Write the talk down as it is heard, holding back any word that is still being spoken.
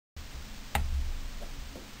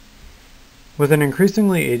With an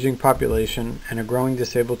increasingly aging population and a growing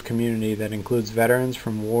disabled community that includes veterans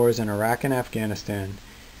from wars in Iraq and Afghanistan,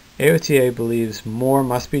 AOTA believes more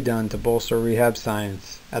must be done to bolster rehab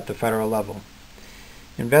science at the federal level.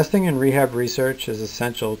 Investing in rehab research is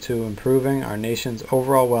essential to improving our nation's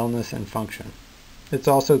overall wellness and function. It's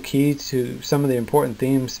also key to some of the important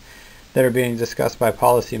themes that are being discussed by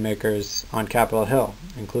policymakers on Capitol Hill,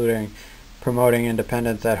 including promoting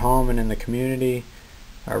independence at home and in the community,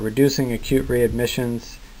 reducing acute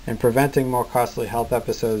readmissions, and preventing more costly health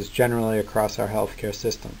episodes generally across our healthcare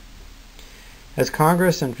system. As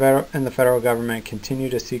Congress and the federal government continue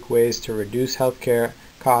to seek ways to reduce healthcare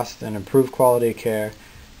costs and improve quality of care,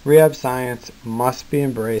 rehab science must be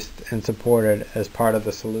embraced and supported as part of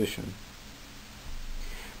the solution.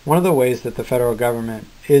 One of the ways that the federal government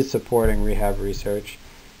is supporting rehab research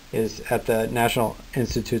is at the National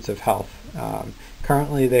Institutes of Health.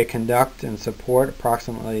 Currently, they conduct and support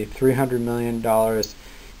approximately $300 million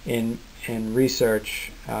in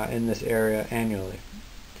research in this area annually.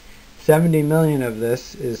 $70 million of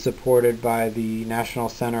this is supported by the National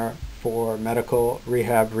Center for Medical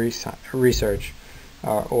Rehab Research,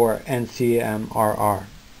 or NCMRR.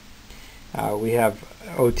 We have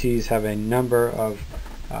OTs have a number of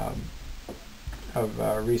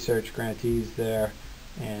research grantees there,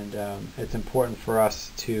 and it's important for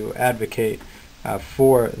us to advocate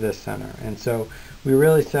for this center. And so we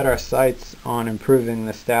really set our sights on improving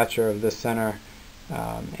the stature of this center,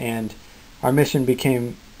 and our mission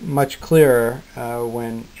became much clearer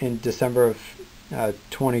when in December of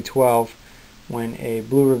 2012, when a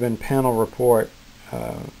Blue Ribbon panel report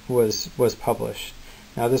was published.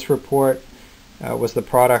 Now, this report was the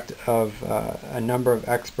product of a number of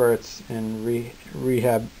experts in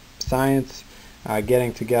rehab science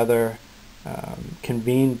getting together,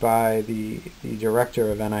 convened by the director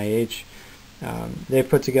of NIH. They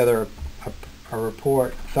put together a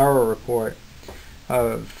thorough report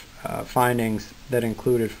of findings that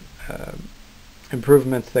included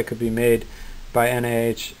improvements that could be made by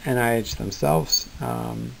NIH themselves,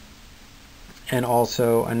 and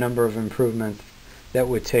also a number of improvements that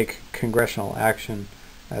would take congressional action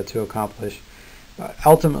to accomplish.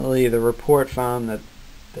 Ultimately, the report found that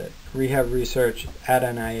rehab research at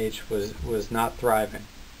NIH was not thriving,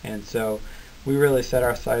 and so we really set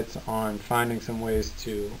our sights on finding some ways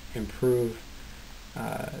to improve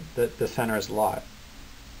the center's lot.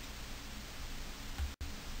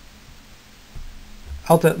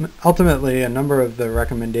 Ultimately, a number of the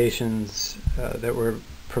recommendations that were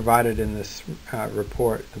provided in this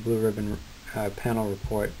report, the Blue Ribbon panel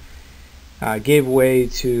report, gave way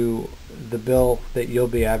to the bill that you'll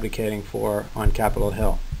be advocating for on Capitol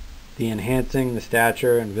Hill, the Enhancing the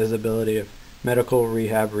Stature and Visibility of Medical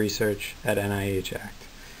Rehab Research at NIH Act,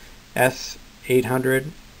 S-800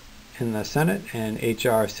 in the Senate and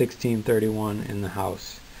H.R. 1631 in the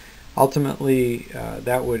House. Ultimately,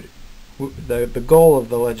 the goal of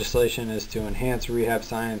the legislation is to enhance rehab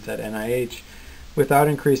science at NIH without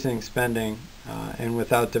increasing spending and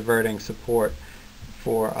without diverting support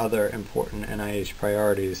for other important NIH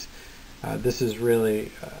priorities. This is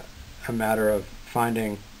really a matter of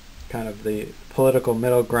finding kind of the political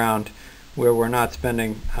middle ground where we're not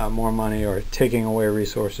spending more money or taking away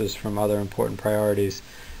resources from other important priorities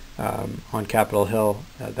on Capitol Hill.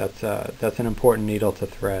 That's an important needle to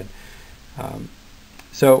thread.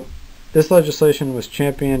 So this legislation was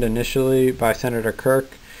championed initially by Senator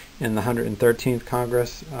Kirk in the 113th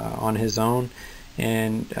Congress on his own,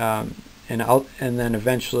 and then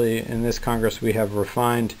eventually in this Congress we have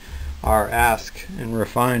refined our ask and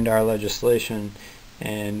refined our legislation,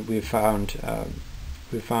 and we've found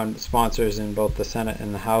sponsors in both the Senate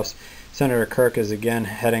and the House. Senator Kirk is again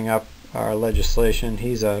heading up our legislation.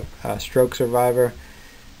 He's a stroke survivor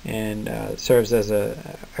and serves as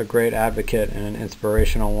a great advocate and an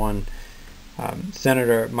inspirational one.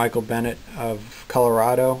 Senator Michael Bennet of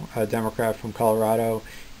Colorado, a Democrat from Colorado,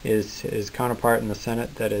 is his counterpart in the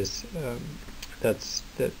Senate that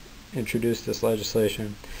introduced this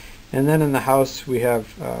legislation. And then in the House we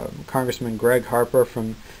have Congressman Greg Harper,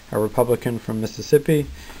 a Republican from Mississippi,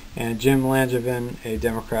 and Jim Langevin, a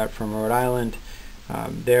Democrat from Rhode Island.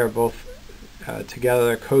 They are both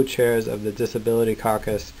together co-chairs of the Disability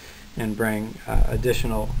Caucus and bring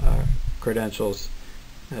additional credentials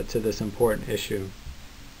to this important issue.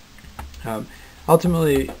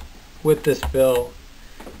 Ultimately, with this bill,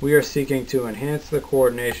 we are seeking to enhance the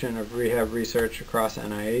coordination of rehab research across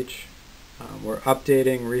NIH. We're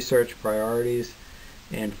updating research priorities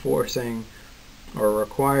and forcing or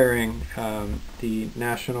requiring the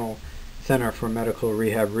National Center for Medical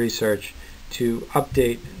Rehab Research to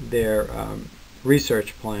update their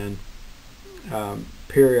research plan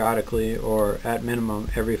periodically, or at minimum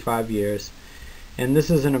every 5 years. And this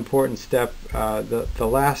is an important step. The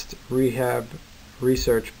last rehab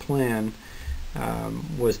research plan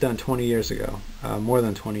was done 20 years ago, more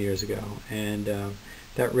than 20 years ago, and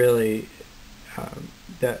that really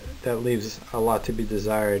that leaves a lot to be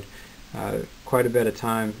desired. Quite a bit of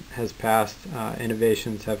time has passed.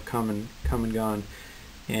 Innovations have come and gone,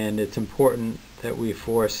 and it's important that we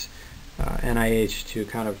force NIH to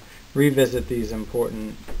kind of revisit these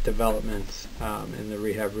important developments in the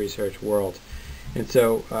rehab research world. And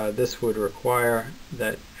so this would require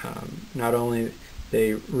that not only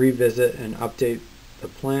they revisit and update the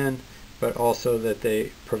plan, but also that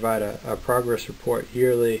they provide a progress report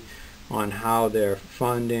yearly on how their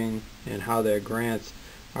funding and how their grants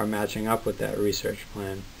are matching up with that research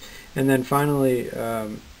plan. And then finally,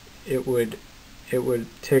 it would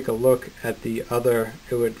take a look at the other,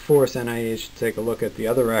 it would force NIH to take a look at the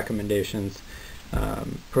other recommendations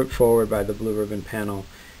put forward by the Blue Ribbon Panel,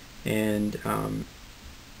 and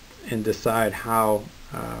decide how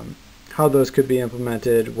those could be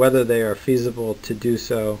implemented, whether they are feasible to do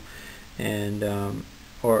so, and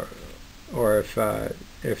or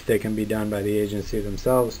if they can be done by the agency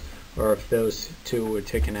themselves, or if those two would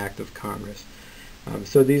take an act of Congress.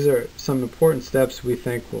 So these are some important steps we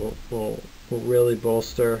think will really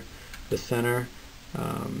bolster the center,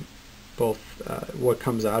 both what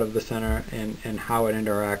comes out of the center and how it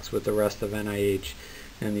interacts with the rest of NIH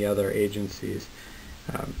and the other agencies.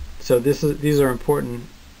 So these are important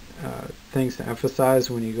things to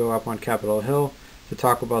emphasize when you go up on Capitol Hill to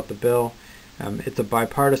talk about the bill. It's a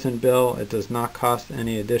bipartisan bill. It does not cost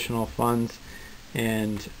any additional funds,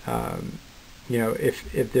 and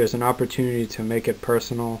if there's an opportunity to make it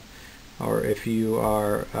personal, or if you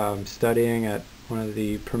are studying at one of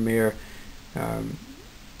the premier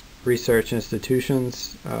research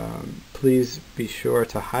institutions, please be sure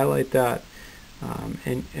to highlight that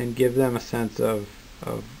and give them a sense of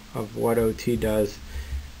what OT does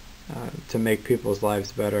to make people's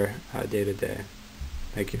lives better day to day.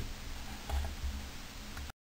 Thank you.